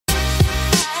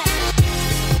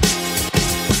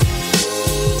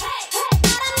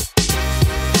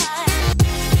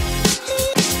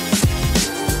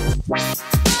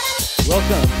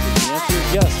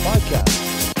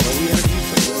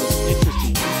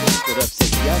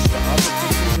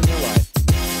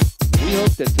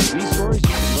that through these stories, you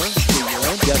can learn to create your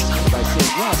own destiny by saying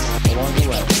yes along the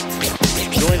way.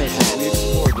 Join us as we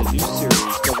explore the new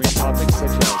series covering topics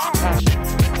such as passion,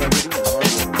 integrity, and hard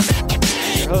work.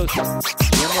 I'm your host,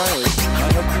 Jim Riley, and I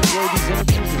hope you enjoy these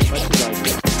interviews as much as I do.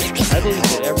 I believe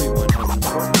that everyone has an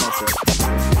important message.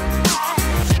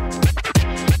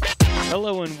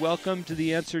 Hello and welcome to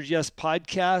the Answers Yes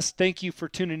podcast. Thank you for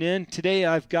tuning in. Today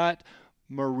I've got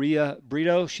Maria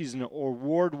Brito. She's an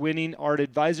award-winning art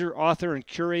advisor, author, and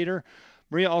curator.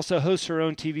 Maria also hosts her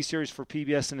own TV series for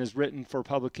PBS and has written for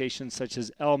publications such as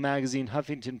Elle Magazine,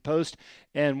 Huffington Post,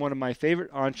 and one of my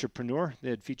favorite, Entrepreneur. They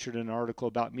had featured an article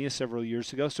about me several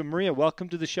years ago. So Maria, welcome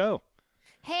to the show.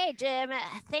 Hey, Jim.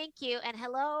 Thank you. And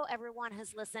hello, everyone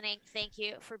who's listening. Thank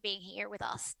you for being here with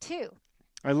us, too.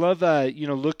 I love,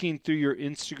 looking through your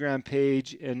Instagram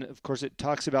page, and of course it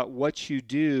talks about what you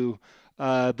do,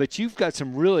 but you've got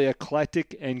some really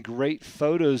eclectic and great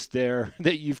photos there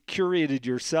that you've curated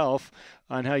yourself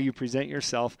on how you present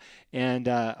yourself. And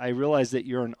I realize that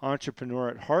you're an entrepreneur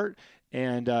at heart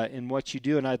and in what you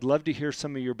do. And I'd love to hear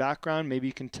some of your background. Maybe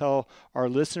you can tell our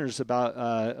listeners about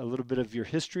a little bit of your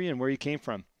history and where you came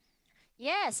from.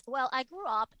 Yes. Well, I grew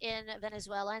up in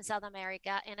Venezuela in South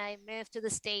America, and I moved to the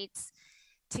States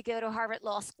to go to Harvard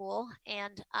Law School,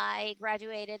 and I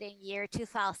graduated in year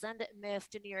 2000,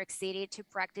 moved to New York City to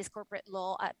practice corporate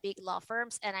law at big law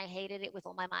firms, and I hated it with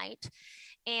all my might.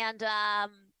 And 9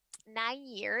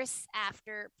 years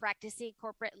after practicing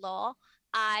corporate law,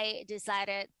 I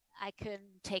decided I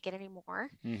couldn't take it anymore.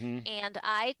 And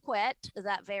I quit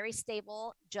that very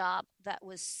stable job that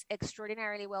was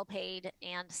extraordinarily well paid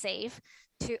and safe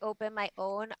to open my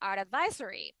own art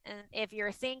advisory. And if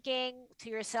you're thinking to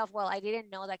yourself, well, I didn't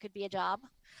know that could be a job,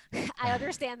 I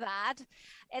understand that.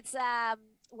 It's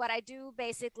what I do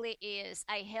basically is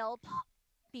I help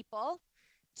people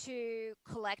to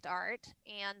collect art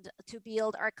and to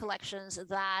build art collections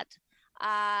that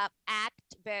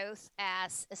act both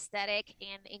as aesthetic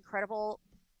and incredible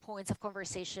points of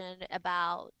conversation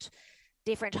about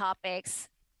different topics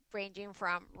ranging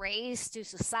from race to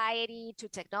society to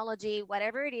technology,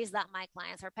 whatever it is that my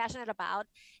clients are passionate about.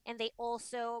 And they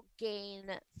also gain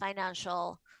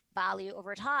financial value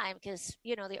over time because,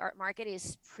 the art market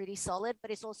is pretty solid,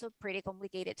 but it's also pretty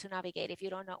complicated to navigate if you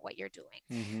don't know what you're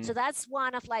doing. So that's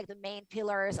one of the main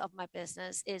pillars of my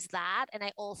business is that. And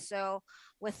I also,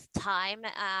 with time,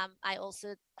 I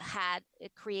also had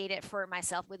created for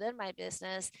myself within my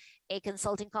business a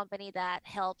consulting company that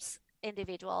helps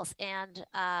individuals and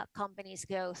companies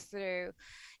go through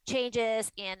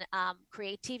changes in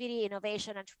creativity,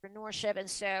 innovation, entrepreneurship. And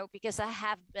so because I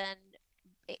have been,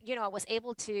 I was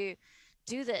able to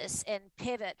do this and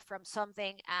pivot from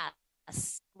something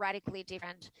as radically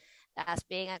different as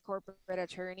being a corporate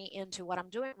attorney into what I'm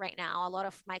doing right now. A lot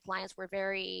of my clients were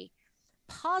very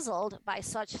puzzled by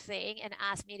such thing and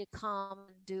asked me to come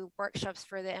do workshops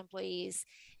for the employees,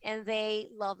 and they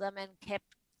love them and kept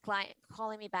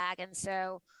calling me back. And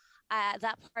so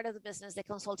that part of the business, the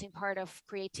consulting part of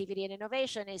creativity and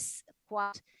innovation, is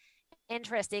quite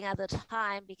interesting at the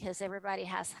time because everybody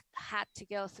has had to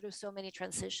go through so many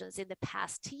transitions in the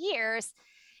past years.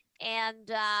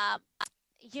 And,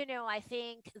 I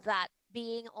think that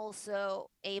being also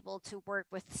able to work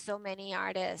with so many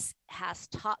artists has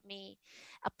taught me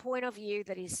a point of view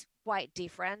that is quite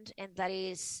different and that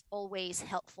is always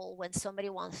helpful when somebody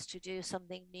wants to do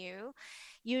something new.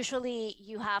 Usually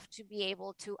you have to be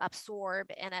able to absorb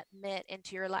and admit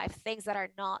into your life things that are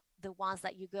not the ones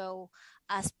that you go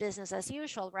as business as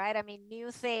usual, right? I mean,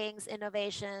 new things,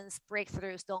 innovations,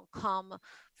 breakthroughs don't come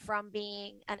from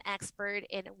being an expert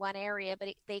in one area, but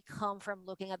they come from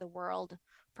looking at the world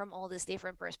from all these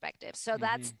different perspectives. So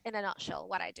that's in a nutshell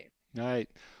what I do. All right.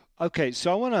 Okay,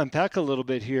 so I want to unpack a little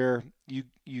bit here.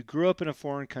 You grew up in a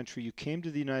foreign country. You came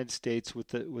to the United States with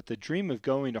the dream of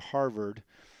going to Harvard,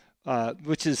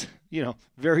 which is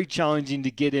very challenging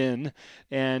to get in.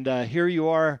 And here you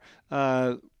are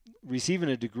receiving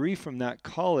a degree from that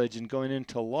college and going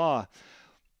into law.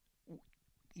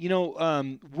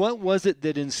 What was it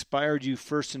that inspired you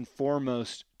first and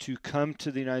foremost to come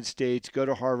to the United States, go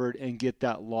to Harvard, and get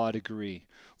that law degree?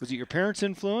 Was it your parents'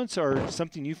 influence or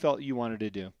something you felt you wanted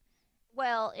to do?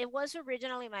 Well, it was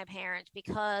originally my parents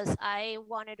because I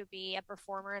wanted to be a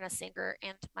performer and a singer,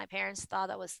 and my parents thought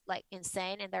that was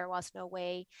insane, and there was no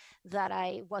way that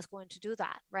I was going to do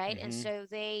that, right? And so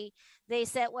they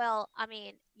said, well, I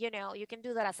mean, you can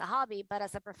do that as a hobby, but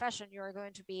as a profession, you're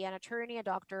going to be an attorney, a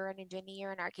doctor, an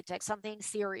engineer, an architect, something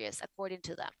serious according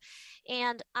to them.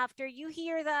 And after you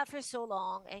hear that for so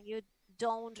long and you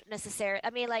don't necessarily,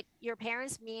 I mean, like your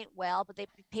parents mean well, but they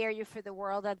prepare you for the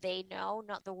world that they know,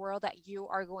 not the world that you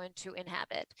are going to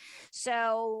inhabit.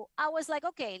 So I was like,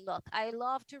 okay, look, I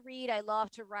love to read, I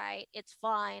love to write, it's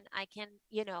fine, I can,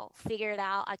 figure it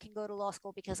out, I can go to law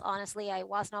school, because honestly I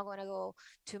was not going to go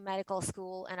to medical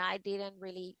school, and I didn't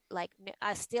really like,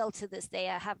 I still to this day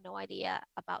I have no idea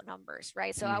about numbers,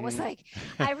 right? So I was Hmm. like,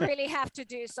 I really have to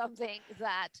do something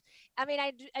that, I mean,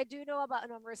 I do know about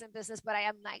numbers in business, but I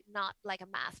am like not like a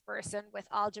math person with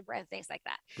algebra and things like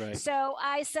that. Right. So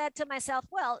I said to myself,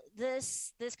 well,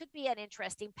 this could be an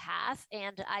interesting path,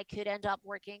 and I could end up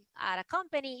working at a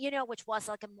company, which was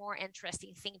like a more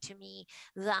interesting thing to me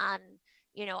than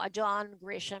a John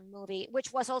Grisham movie,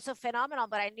 which was also phenomenal,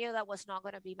 but I knew that was not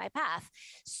going to be my path.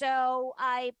 So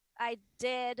I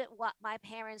did what my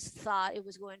parents thought it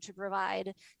was going to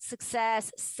provide: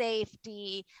 success,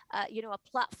 safety, a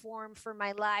platform for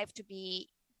my life to be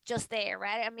just there,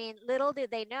 right? I mean, little did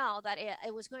they know that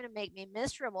it was going to make me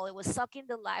miserable. It was sucking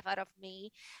the life out of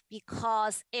me,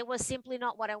 because it was simply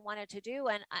not what I wanted to do.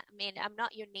 And I mean, I'm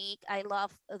not unique. I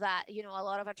love that, a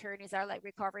lot of attorneys are like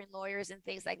recovering lawyers and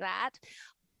things like that.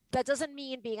 That doesn't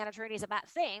mean being an attorney is a bad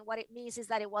thing. What it means is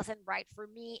that it wasn't right for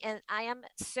me. And I am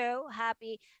so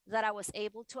happy that I was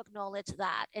able to acknowledge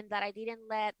that, and that I didn't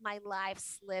let my life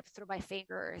slip through my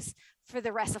fingers for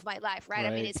the rest of my life, right?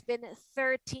 I mean, Right. it's been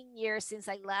 13 years since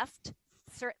I left.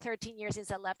 13 years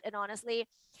since I left. And honestly,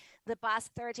 the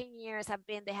past 13 years have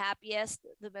been the happiest,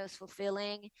 the most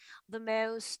fulfilling, the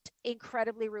most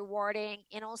incredibly rewarding,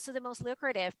 and also the most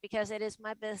lucrative, because it is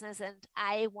my business and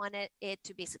I wanted it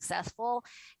to be successful,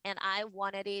 and I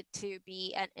wanted it to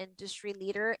be an industry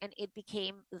leader, and it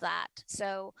became that.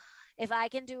 So if I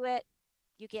can do it,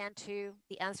 you can too.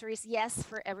 The answer is yes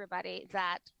for everybody.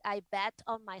 That I bet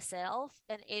on myself,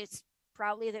 and it's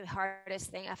probably the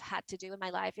hardest thing I've had to do in my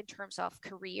life in terms of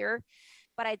career,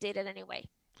 but I did it anyway.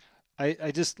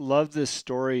 I just love this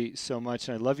story so much,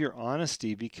 and I love your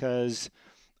honesty, because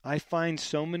I find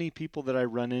so many people that I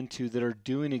run into that are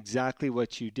doing exactly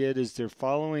what you did, is they're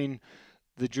following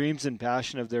the dreams and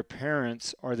passion of their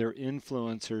parents, are their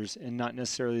influencers and not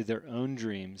necessarily their own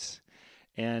dreams.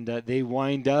 And they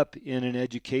wind up in an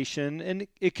education, and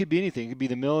it could be anything. It could be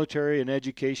the military, an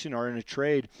education, or in a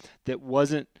trade that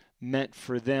wasn't meant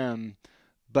for them,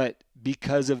 but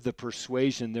because of the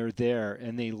persuasion, they're there,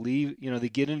 and they leave. They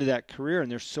get into that career,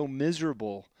 and they're so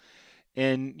miserable.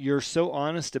 And you're so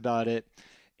honest about it.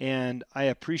 And I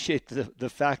appreciate the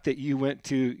fact that you went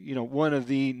to, one of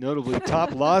the notably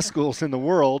top law schools in the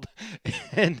world,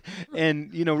 and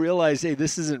realize, hey,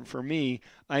 this isn't for me.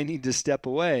 I need to step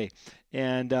away.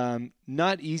 And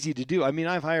not easy to do. I mean,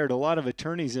 I've hired a lot of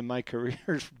attorneys in my career,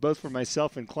 both for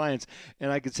myself and clients,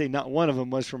 and I could say not one of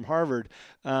them was from Harvard,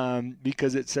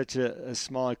 because it's such a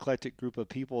small, eclectic group of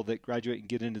people that graduate and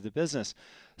get into the business.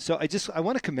 So I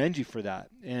want to commend you for that,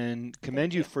 and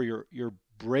commend Thank you you. for your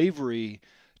bravery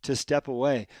to step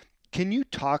away. Can you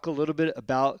talk a little bit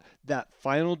about that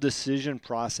final decision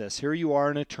process? Here you are,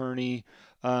 an attorney,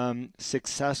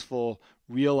 successful,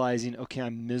 realizing, okay,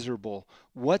 I'm miserable.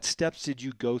 What steps did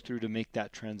you go through to make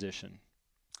that transition?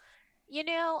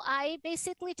 I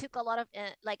basically took a lot of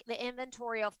like the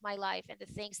inventory of my life and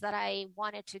the things that I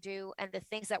wanted to do and the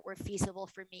things that were feasible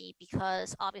for me,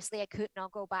 because obviously I could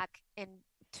not go back and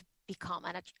to become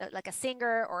like a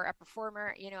singer or a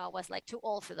performer. I was like too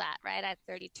old for that, right? At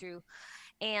 32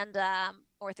 and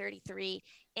or 33,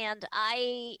 and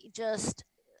I just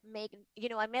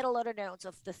I made a lot of notes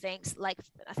of the things, like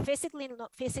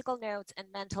physical notes and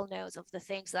mental notes of the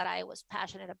things that I was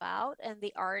passionate about, and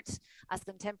the arts, as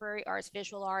contemporary arts,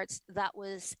 visual arts, that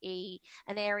was a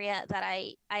an area that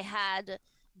I had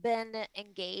been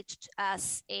engaged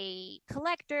as a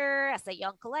collector, as a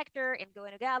young collector, and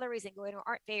going to galleries and going to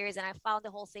art fairs, and I found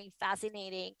the whole thing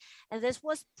fascinating. And this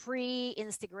was pre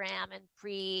Instagram and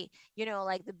pre,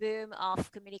 like the boom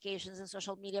of communications and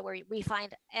social media, where we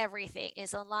find everything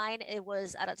is online. It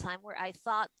was at a time where I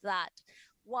thought that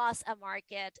was a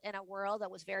market and a world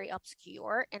that was very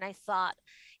obscure. And I thought,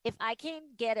 if I can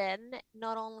get in,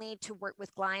 not only to work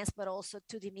with clients, but also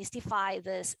to demystify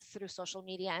this through social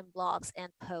media and blogs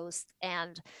and posts,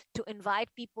 and to invite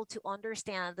people to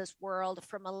understand this world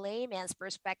from a layman's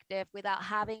perspective without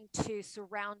having to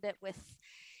surround it with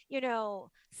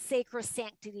sacred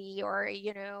sanctity, or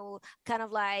kind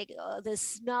of like the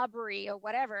snobbery or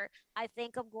whatever. I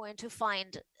think I'm going to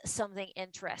find something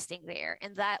interesting there,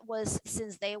 and that was,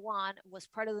 since day one, was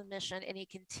part of the mission, and it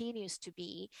continues to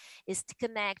be, is to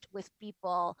connect with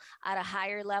people at a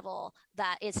higher level,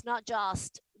 that it's not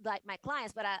just like my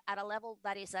clients, but at a level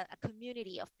that is a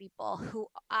community of people who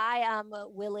I am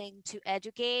willing to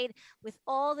educate with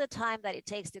all the time that it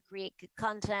takes to create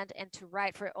content and to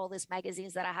write for all these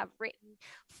magazines that I have written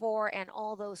for and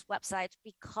all those websites,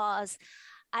 because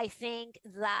I think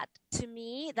that to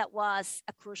me, that was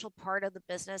a crucial part of the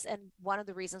business. And one of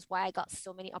the reasons why I got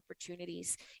so many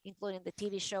opportunities, including the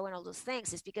TV show and all those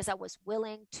things, is because I was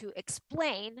willing to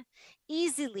explain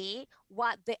easily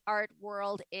what the art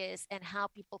world is and how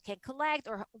people can collect,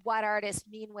 or what artists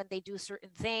mean when they do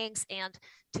certain things. And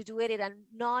to do it in a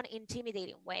non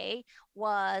intimidating way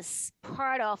was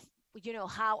part of,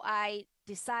 how I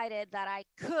decided that I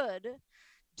could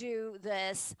do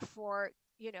this for,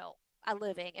 a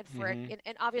living, and for Hmm.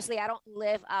 and obviously I don't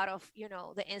live out of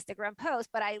the Instagram post,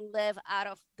 but I live out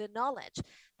of the knowledge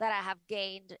that I have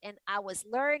gained, and I was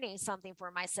learning something for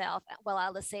myself while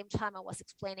at the same time I was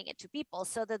explaining it to people.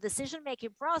 So the decision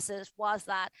making process was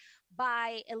that,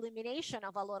 by elimination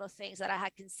of a lot of things that I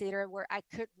had considered where I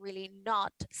could really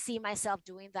not see myself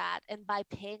doing that, and by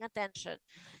paying attention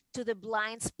to the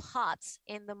blind spots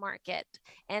in the market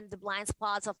and the blind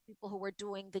spots of people who were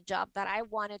doing the job that I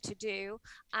wanted to do,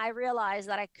 I realized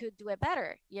that I could do it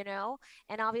better.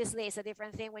 And obviously, it's a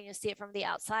different thing when you see it from the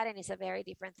outside, and it's a very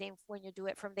different thing when you do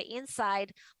it from the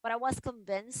inside. But I was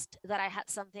convinced that I had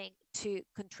something to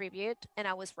contribute, and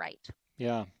I was right.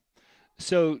 Yeah.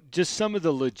 So just some of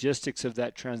the logistics of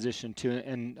that transition too,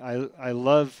 and I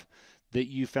love that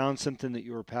you found something that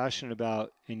you were passionate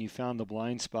about and you found the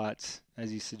blind spots,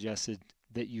 as you suggested,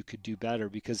 that you could do better.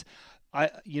 Because I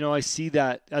see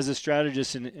that as a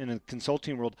strategist in a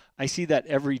consulting world, I see that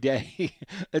every day.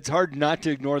 It's hard not to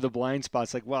ignore the blind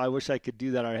spots. Like, well, I wish I could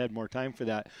do that. Or I had more time for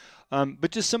that.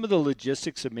 But just some of the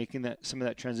logistics of making some of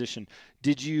that transition.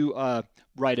 Did you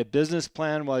write a business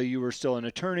plan while you were still an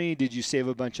attorney? Did you save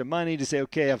a bunch of money to say,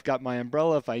 okay, I've got my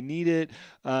umbrella if I need it?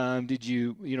 Did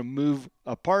you, move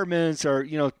apartments, or,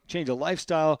 change a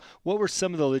lifestyle? What were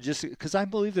some of the logistics? Because I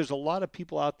believe there's a lot of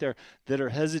people out there that are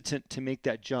hesitant to make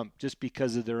that jump just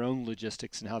because of their own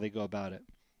logistics and how they go about it.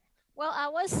 Well, I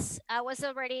was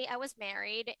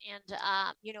married,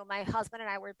 and my husband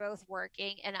and I were both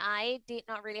working, and I did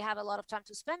not really have a lot of time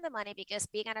to spend the money, because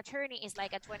being an attorney is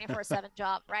like a 24/7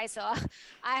 job, right? So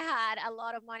I had a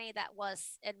lot of money that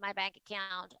was in my bank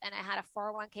account, and I had a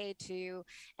 401k too,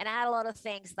 and I had a lot of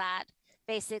things that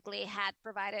basically had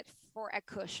provided for a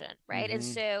cushion, right? And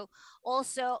Mm-hmm. so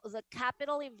also the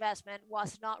capital investment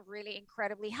was not really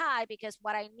incredibly high, because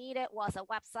what I needed was a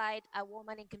website, a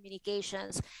woman in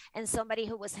communications, and somebody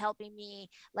who was helping me,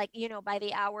 like, by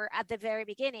the hour at the very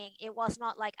beginning. It was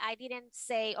not like I didn't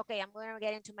say, okay, I'm going to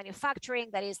get into manufacturing.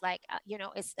 That is like,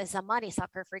 it's a money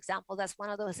sucker, for example. That's one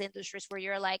of those industries where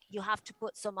you're like, you have to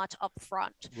put so much up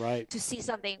front Right. to see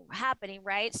something happening,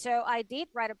 right? So I did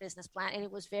write a business plan, and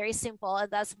it was very simple.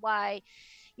 And that's why,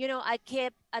 I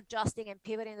kept adjusting and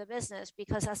pivoting the business,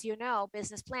 because, as you know,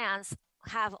 business plans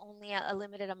have only a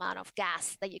limited amount of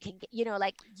gas that you can get,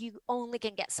 like you only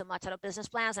can get so much out of business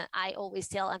plans. And I always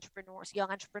tell entrepreneurs, young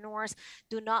entrepreneurs,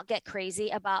 do not get crazy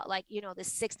about, like, this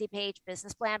 60-page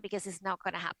business plan, because it's not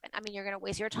going to happen. I mean, you're going to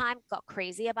waste your time, got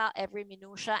crazy about every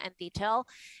minutia and detail.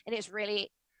 And it's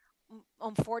really,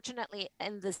 unfortunately,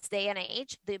 in this day and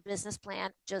age, the business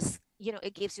plan just,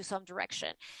 it gives you some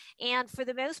direction. And for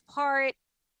the most part,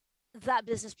 that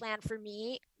business plan for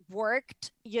me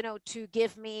worked, to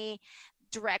give me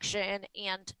direction,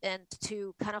 and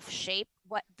to kind of shape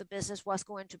what the business was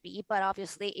going to be. But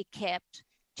obviously, it kept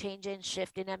changing,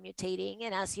 shifting, and mutating.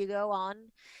 And as you go on,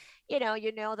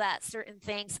 you know that certain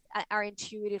things are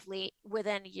intuitively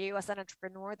within you as an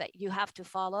entrepreneur that you have to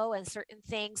follow, and certain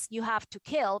things you have to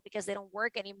kill because they don't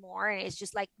work anymore. And it's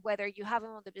just like, whether you have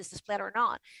them on the business plan or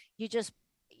not, you just,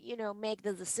 make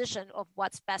the decision of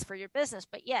what's best for your business.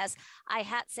 But yes, I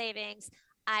had savings.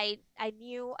 I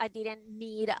knew I didn't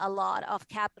need a lot of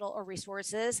capital or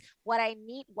resources. What I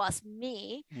need was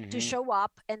me to Mm-hmm. show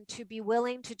up and to be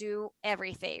willing to do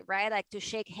everything, right? Like, to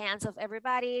shake hands of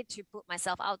everybody, to put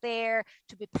myself out there,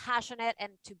 to be passionate,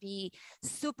 and to be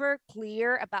super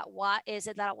clear about what is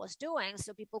it that I was doing,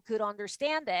 so people could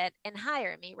understand it and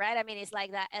hire me, right? I mean, it's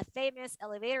like that a famous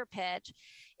elevator pitch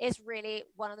is really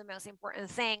one of the most important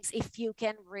things, if you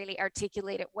can really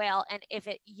articulate it well. And if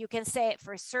you can say it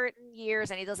for certain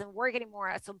years and it doesn't work anymore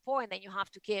at some point, then you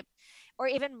have to keep, or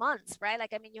even months, right?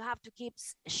 Like, I mean, you have to keep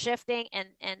shifting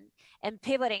and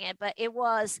pivoting it. But it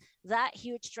was, that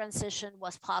huge transition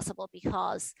was possible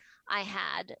because I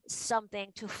had something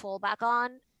to fall back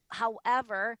on.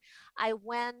 However, I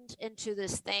went into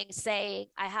this thing saying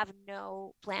I have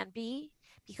no plan B,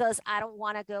 because I don't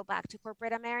want to go back to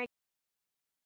corporate America.